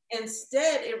 Mm-hmm.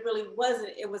 Instead, it really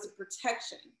wasn't. It was a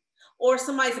protection. Or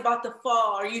somebody's about to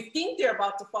fall, or you think they're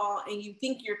about to fall and you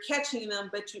think you're catching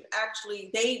them, but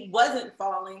they wasn't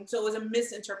falling. So it was a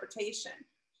misinterpretation.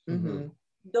 Mm-hmm.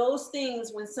 Those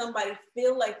things, when somebody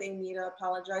feel like they need to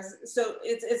apologize. So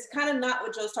it's kind of not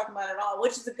what Joe's talking about at all,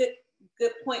 which is a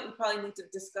good point we probably need to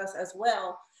discuss as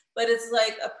well. But it's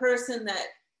like a person that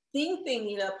think they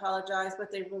need to apologize,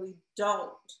 but they really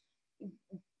don't.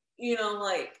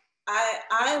 Like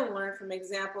I learned from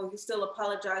example, you still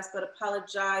apologize, but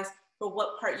apologize for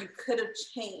what part you could have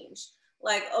changed.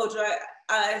 Like, oh, Joy,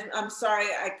 I'm sorry,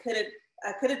 I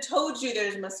could have told you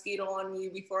there's a mosquito on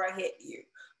you before I hit you,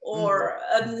 or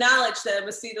acknowledge that a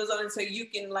mosquito's on it so you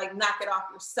can like knock it off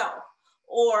yourself.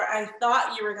 Or I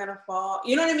thought you were gonna fall.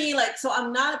 You know what I mean? Like, so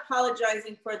I'm not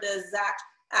apologizing for the exact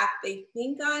act they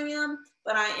think I am,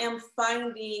 but I am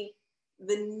finding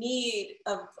the need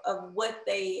of what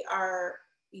they are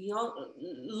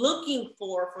looking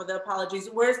for the apologies.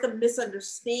 Where's the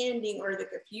misunderstanding or the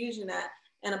confusion at,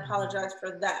 and apologize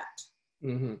for that.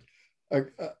 Mm-hmm.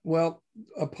 Well,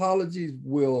 apologies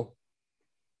will,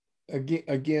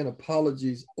 again,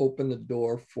 apologies open the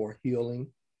door for healing,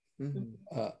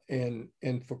 and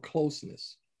for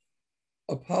closeness.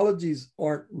 Apologies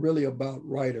aren't really about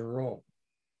right or wrong.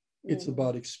 It's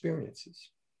about experiences.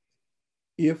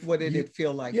 What did it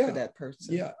feel like for that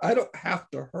person? Yeah, I don't have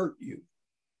to hurt you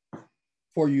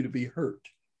for you to be hurt.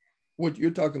 What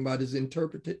you're talking about is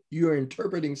you're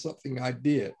interpreting something I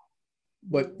did,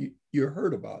 but you're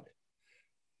hurt about it.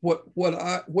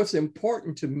 What's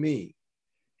important to me,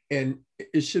 and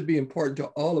it should be important to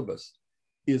all of us,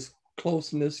 is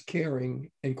closeness,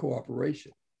 caring, and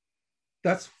cooperation.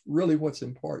 That's really what's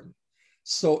important.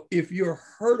 So if you're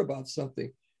hurt about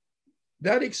something,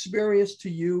 that experience to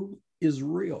you is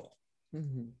real.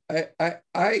 Mm-hmm.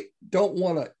 I don't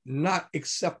want to not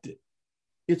accept it.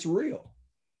 It's real.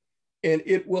 And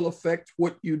it will affect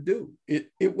what you do.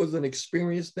 It was an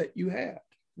experience that you had.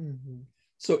 Mm-hmm.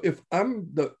 So if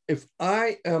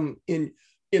I am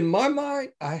in my mind,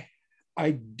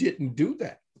 I didn't do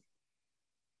that.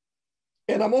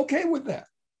 And I'm okay with that.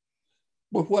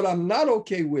 But what I'm not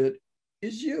okay with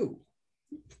is you.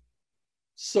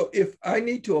 So if I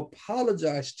need to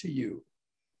apologize to you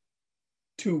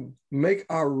to make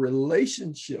our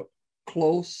relationship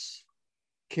close,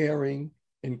 caring,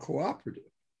 and cooperative.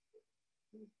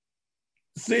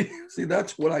 See,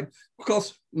 that's what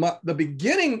because the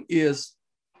beginning is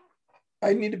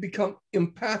I need to become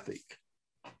empathic.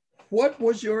 What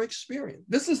was your experience?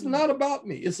 This is not about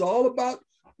me. It's all about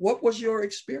what was your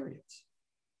experience.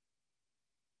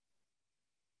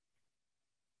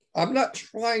 I'm not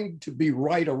trying to be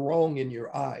right or wrong in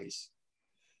your eyes.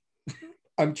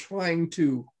 I'm trying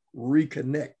to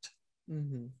reconnect.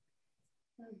 Mm-hmm.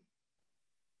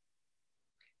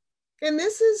 And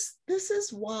this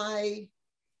is why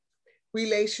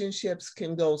relationships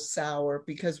can go sour,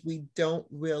 because we don't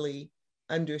really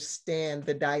understand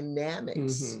the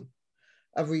dynamics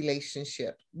of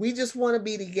relationship. We just want to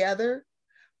be together,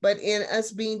 but in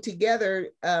us being together,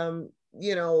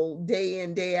 day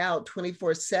in, day out,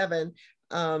 24/7,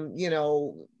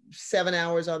 7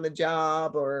 hours on the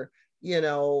job, or,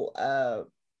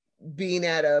 being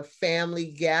at a family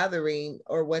gathering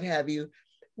or what have you,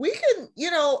 we can,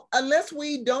 unless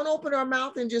we don't open our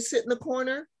mouth and just sit in the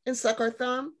corner and suck our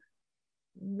thumb,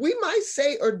 we might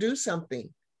say or do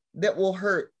something that will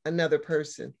hurt another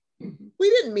person. Mm-hmm. We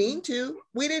didn't mean to.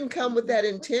 We didn't come with that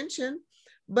intention.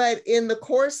 But in the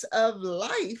course of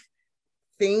life,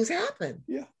 things happen.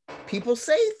 Yeah. People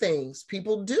say things,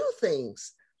 people do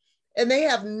things, and they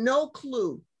have no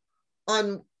clue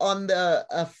on the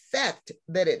effect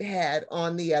that it had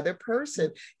on the other person.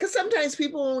 Because sometimes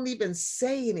people won't even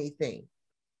say anything.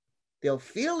 They'll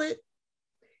feel it.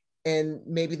 And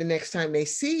maybe the next time they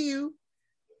see you,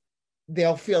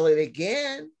 they'll feel it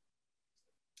again.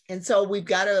 And so we've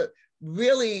got to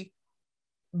really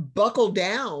buckle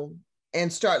down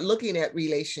and start looking at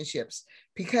relationships,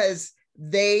 because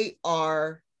they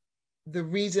are the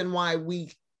reason why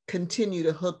we continue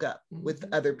to hook up with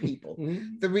other people,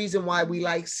 the reason why we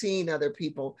like seeing other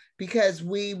people, because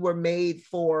we were made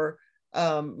for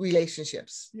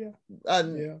relationships. Yeah.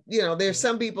 You know, there's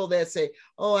some people that say,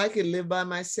 oh, I could live by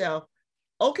myself.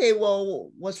 Okay, well,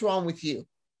 what's wrong with you?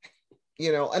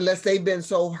 You know, unless they've been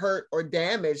so hurt or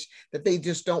damaged that they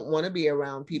just don't want to be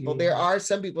around people. There are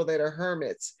some people that are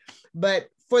hermits, but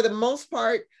for the most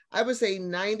part, I would say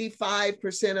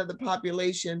 95% of the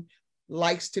population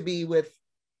likes to be with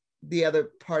the other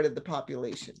part of the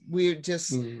population. We're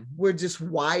just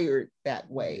wired that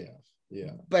way.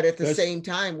 Yeah. But at the same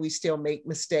time, we still make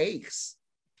mistakes.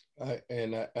 I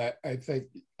think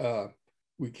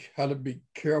we gotta be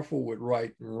careful with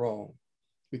right and wrong,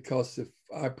 because if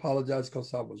I apologize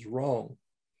because I was wrong,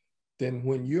 then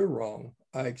when you're wrong,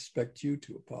 I expect you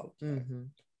to apologize.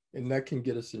 And that can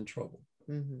get us in trouble.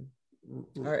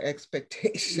 Our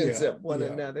expectations of one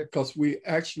another. Because we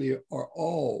actually are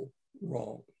all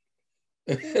wrong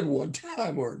at one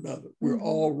time or another. We're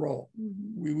all wrong.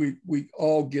 We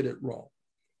all get it wrong.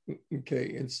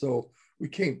 Okay. And so we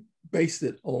can't base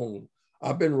it on,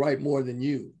 I've been right more than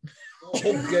you.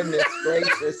 Oh, goodness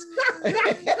gracious.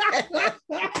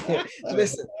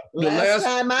 Listen, the last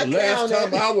time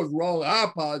I was wrong, I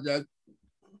apologize.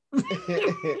 I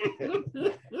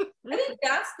think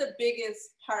that's the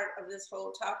biggest part of this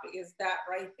whole topic, is that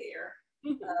right there,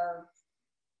 of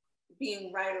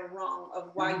being right or wrong,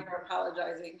 of why you're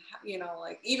apologizing. You know,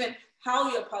 like even how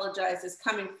you apologize is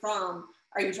coming from,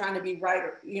 are you trying to be right,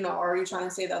 or, you know, or are you trying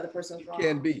to say the other person's wrong? It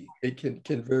can be. It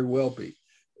can very well be.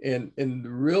 And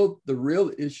the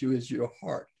real issue is your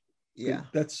heart. Yeah.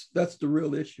 That's the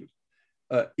real issue.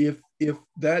 If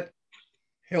that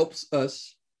helps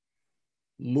us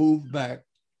move back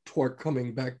toward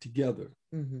coming back together,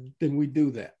 then we do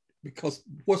that. Because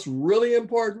what's really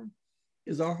important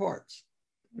is our hearts.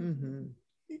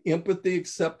 Empathy,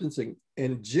 acceptance,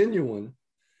 and genuine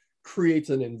creates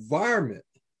an environment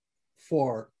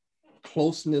for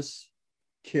closeness,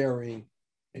 caring,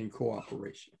 and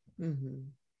cooperation.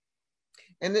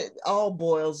 And it all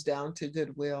boils down to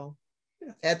goodwill.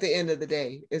 At the end of the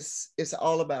day, it's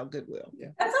all about goodwill.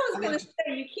 That's what I was going to say.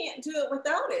 You can't do it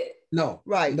without it. No.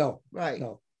 Right. No. Right.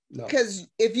 No. Because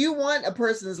if you want a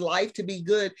person's life to be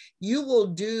good, you will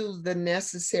do the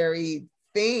necessary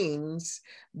things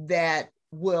that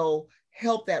will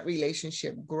help that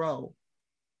relationship grow.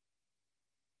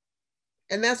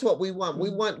 And that's what we want.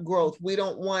 We want growth. We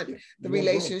don't want the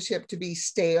relationship to be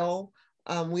stale.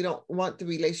 We don't want the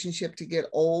relationship to get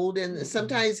old. And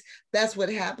sometimes that's what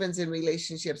happens in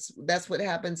relationships. That's what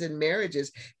happens in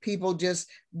marriages. People just,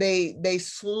 they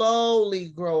slowly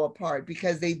grow apart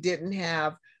because they didn't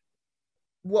have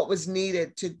what was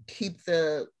needed to keep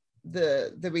the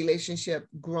relationship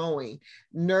growing,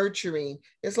 nurturing.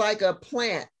 It's like a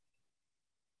plant.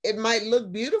 It might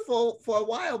look beautiful for a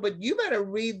while, but you better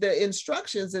read the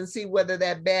instructions and see whether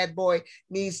that bad boy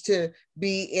needs to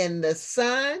be in the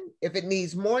sun, if it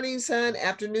needs morning sun,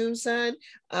 afternoon sun.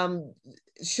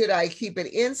 Should I keep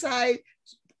it inside?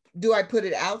 Do I put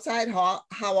it outside? How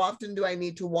often do I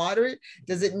need to water it?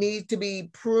 Does it need to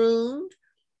be pruned?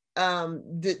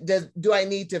 Do I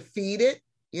need to feed it?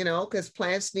 You know, because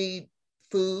plants need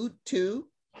food too.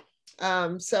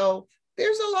 So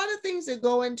there's a lot of things that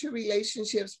go into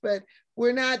relationships, but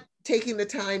we're not taking the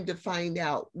time to find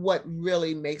out what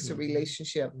really makes a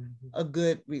relationship a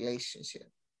good relationship,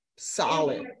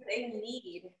 solid. They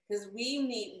need, because we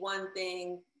need one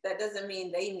thing, that doesn't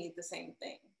mean they need the same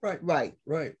thing. Right.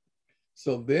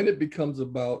 So then it becomes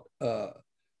about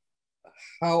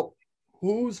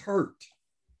who's hurt,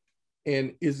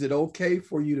 and is it okay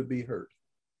for you to be hurt?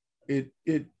 It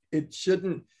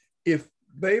shouldn't. If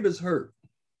babe is hurt,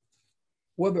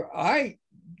 whether I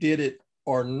did it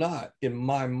or not, in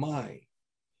my mind,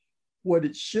 what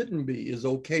it shouldn't be is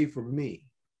okay for me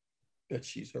that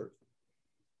she's hurt.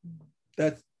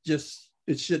 That's just,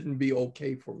 it shouldn't be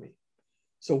okay for me.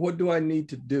 So what do I need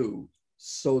to do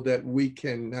so that we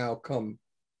can now come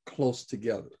close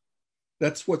together?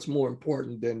 That's what's more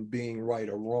important than being right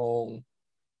or wrong,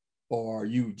 or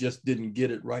you just didn't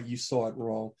get it right, you saw it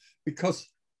wrong. Because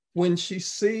when she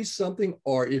sees something,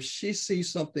 or if she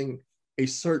sees something a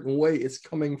certain way, it's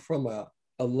coming from a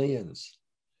lens.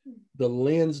 The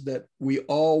lens that we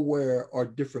all wear are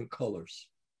different colors.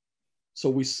 So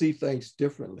we see things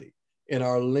differently, and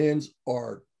our lens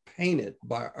are painted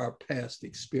by our past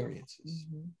experiences.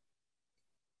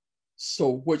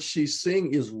 So what she's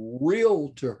seeing is real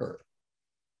to her.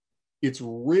 It's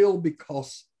real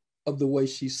because of the way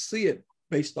she see it,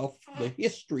 based off the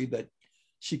history that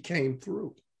she came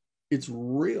through. It's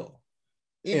real.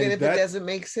 Even if it doesn't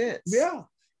make sense. Yeah.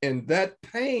 And that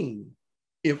pain,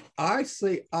 if I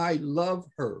say I love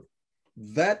her,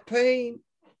 that pain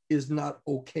is not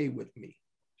okay with me.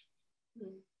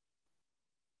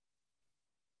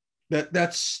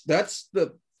 That's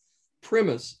the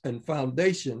premise and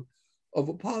foundation of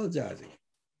apologizing,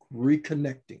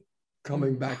 reconnecting,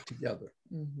 coming back together.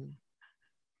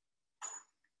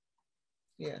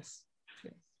 Yes.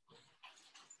 Yes.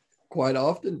 Quite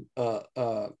often,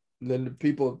 then the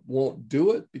people won't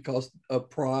do it because of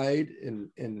pride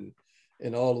and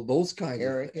all of those kinds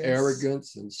of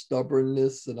arrogance and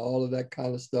stubbornness and all of that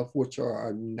kind of stuff, which are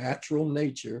our natural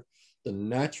nature, the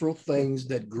natural things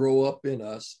that grow up in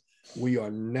us. We are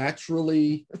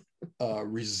naturally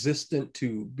resistant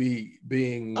to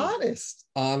being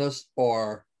honest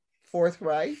or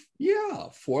forthright. Yeah,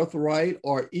 forthright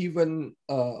or even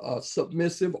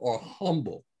submissive or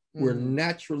humble. We're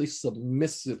naturally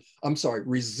submissive. I'm sorry,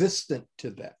 resistant to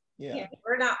that. Yeah,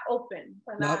 we're not open.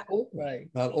 We're not open. Right.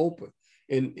 Not open.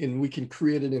 And we can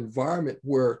create an environment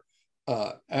where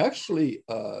actually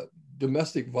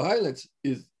domestic violence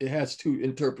it has two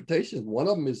interpretations. One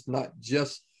of them is not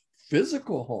just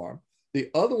physical harm. The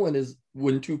other one is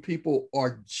when two people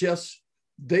are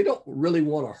they don't really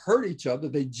want to hurt each other.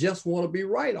 They just want to be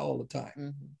right all the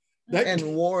time.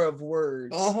 And war of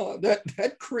words.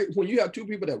 That create when you have two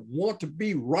people that want to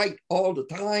be right all the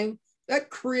time, that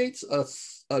creates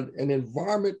an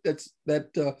environment that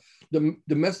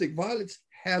domestic violence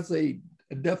has a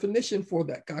definition for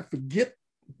that. I forget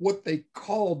what they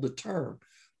call the term,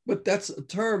 but that's a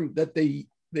term that they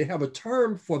have a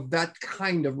term for that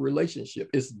kind of relationship.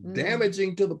 It's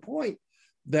damaging to the point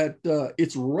that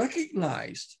it's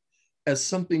recognized as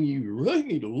something you really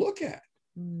need to look at.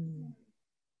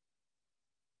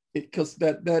 Because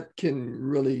that can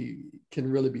really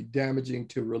be damaging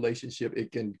to a relationship.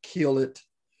 It can kill it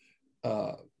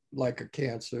like a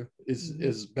cancer. It's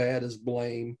as bad as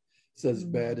blame. It's as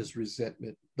bad as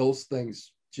resentment. Those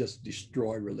things just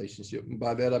destroy relationship. And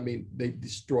by that, I mean, they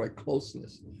destroy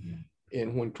closeness.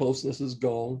 And when closeness is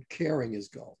gone, caring is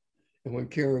gone. And when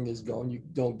caring is gone, you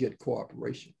don't get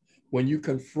cooperation. When you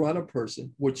confront a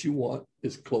person, what you want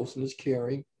is closeness,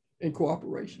 caring, and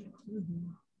cooperation.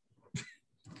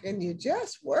 Can you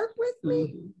just work with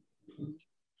me?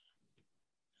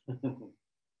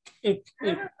 I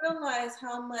never realized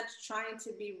how much trying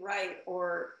to be right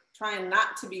or trying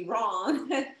not to be wrong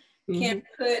can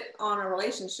put on a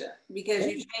relationship, because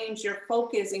you change your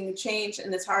focus and you change,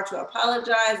 and it's hard to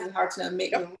apologize. It's hard to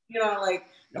make,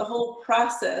 the whole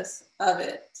process of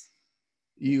it.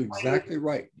 You're exactly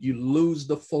right. You lose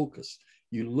the focus.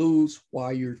 You lose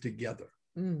why you're together.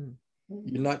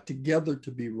 You're not together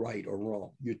to be right or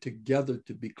wrong. You're together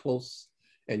to be close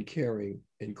and caring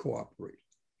and cooperating.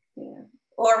 Yeah.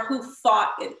 Or who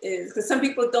thought it is. Because some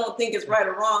people don't think it's right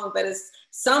or wrong, but it's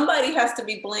somebody has to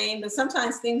be blamed. And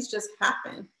sometimes things just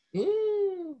happen.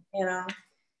 You know.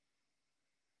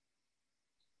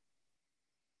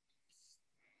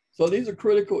 So these are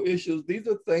critical issues. These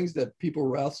are things that people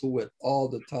wrestle with all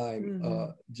the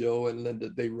time, Joe and Linda.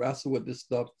 They wrestle with this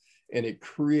stuff, and it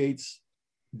creates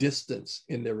distance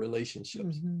in their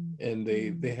relationships. And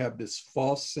they have this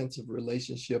false sense of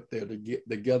relationship. They're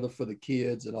together for the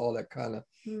kids and all that kind of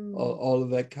all of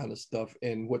that kind of stuff.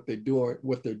 And what they're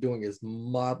doing is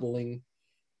modeling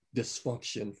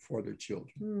dysfunction for their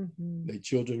children. Their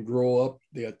children grow up,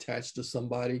 they're attached to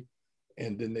somebody,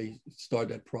 and then they start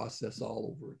that process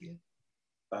all over again.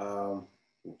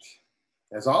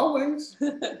 As always,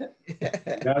 you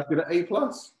guys get an A+.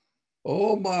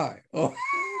 Oh my.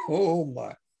 Oh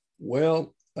my.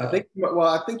 Well, I think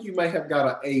you may have got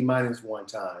an A- one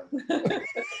time.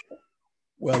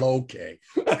 Well, okay.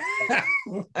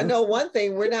 I know one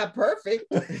thing, we're not perfect.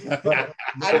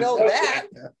 I know that.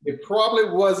 It probably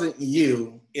wasn't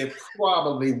you. It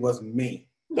probably was me.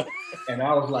 And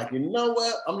I was like, you know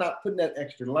what? I'm not putting that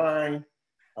extra line.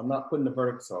 I'm not putting the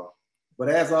vertical. So, but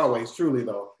as always, truly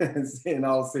though, in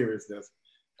all seriousness,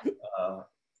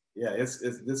 yeah, it's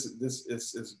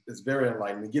very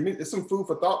enlightening. It's some food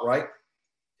for thought, right?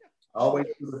 Always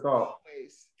food for thought.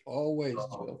 Always,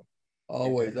 Joe.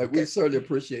 Always. We certainly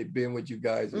appreciate being with you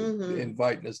guys and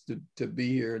inviting us to be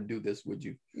here and do this with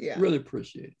you. Yeah. Really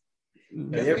appreciate it.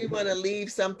 We want to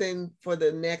leave something for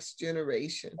the next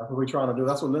generation. That's what we're trying to do.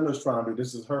 That's what Linda's trying to do.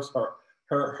 This is her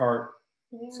heart.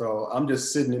 Yeah. So I'm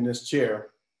just sitting in this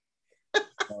chair.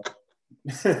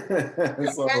 So,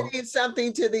 adding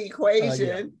something to the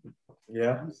equation.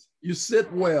 Yeah. You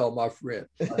sit well, my friend.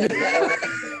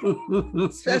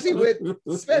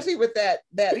 especially with that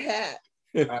hat.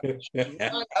 All right.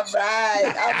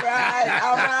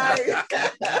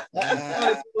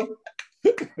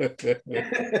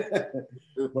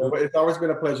 Well, it's always been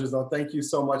a pleasure, though. Thank you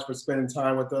so much for spending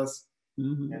time with us.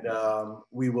 And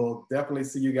we will definitely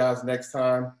see you guys next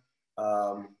time.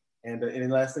 And any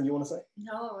last thing you want to say?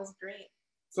 No, it was great.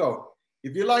 So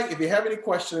if you have any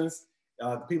questions,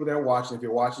 the people that are watching, if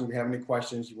you're watching, if you have any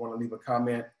questions, you want to leave a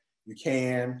comment, you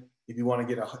can. If you want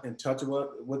to get in touch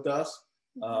with us,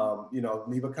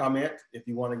 leave a comment. If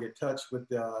you want to get in touch with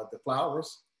the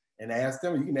flowers and ask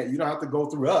them, you don't have to go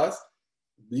through us.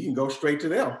 You can go straight to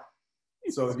them.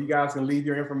 So if you guys can leave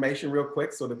your information real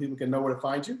quick so that people can know where to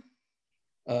find you.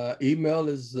 Email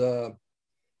is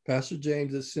Pastor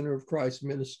James at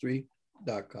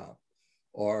centerofchristministry.com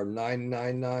or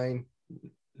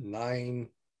 999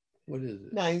 what is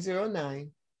it?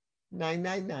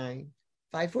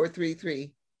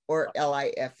 909-999-5433 or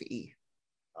LIFE.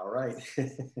 All right.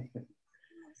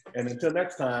 And until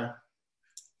next time,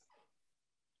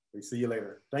 we see you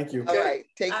later. Thank you. All right.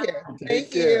 Take care. Take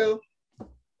Thank care. you.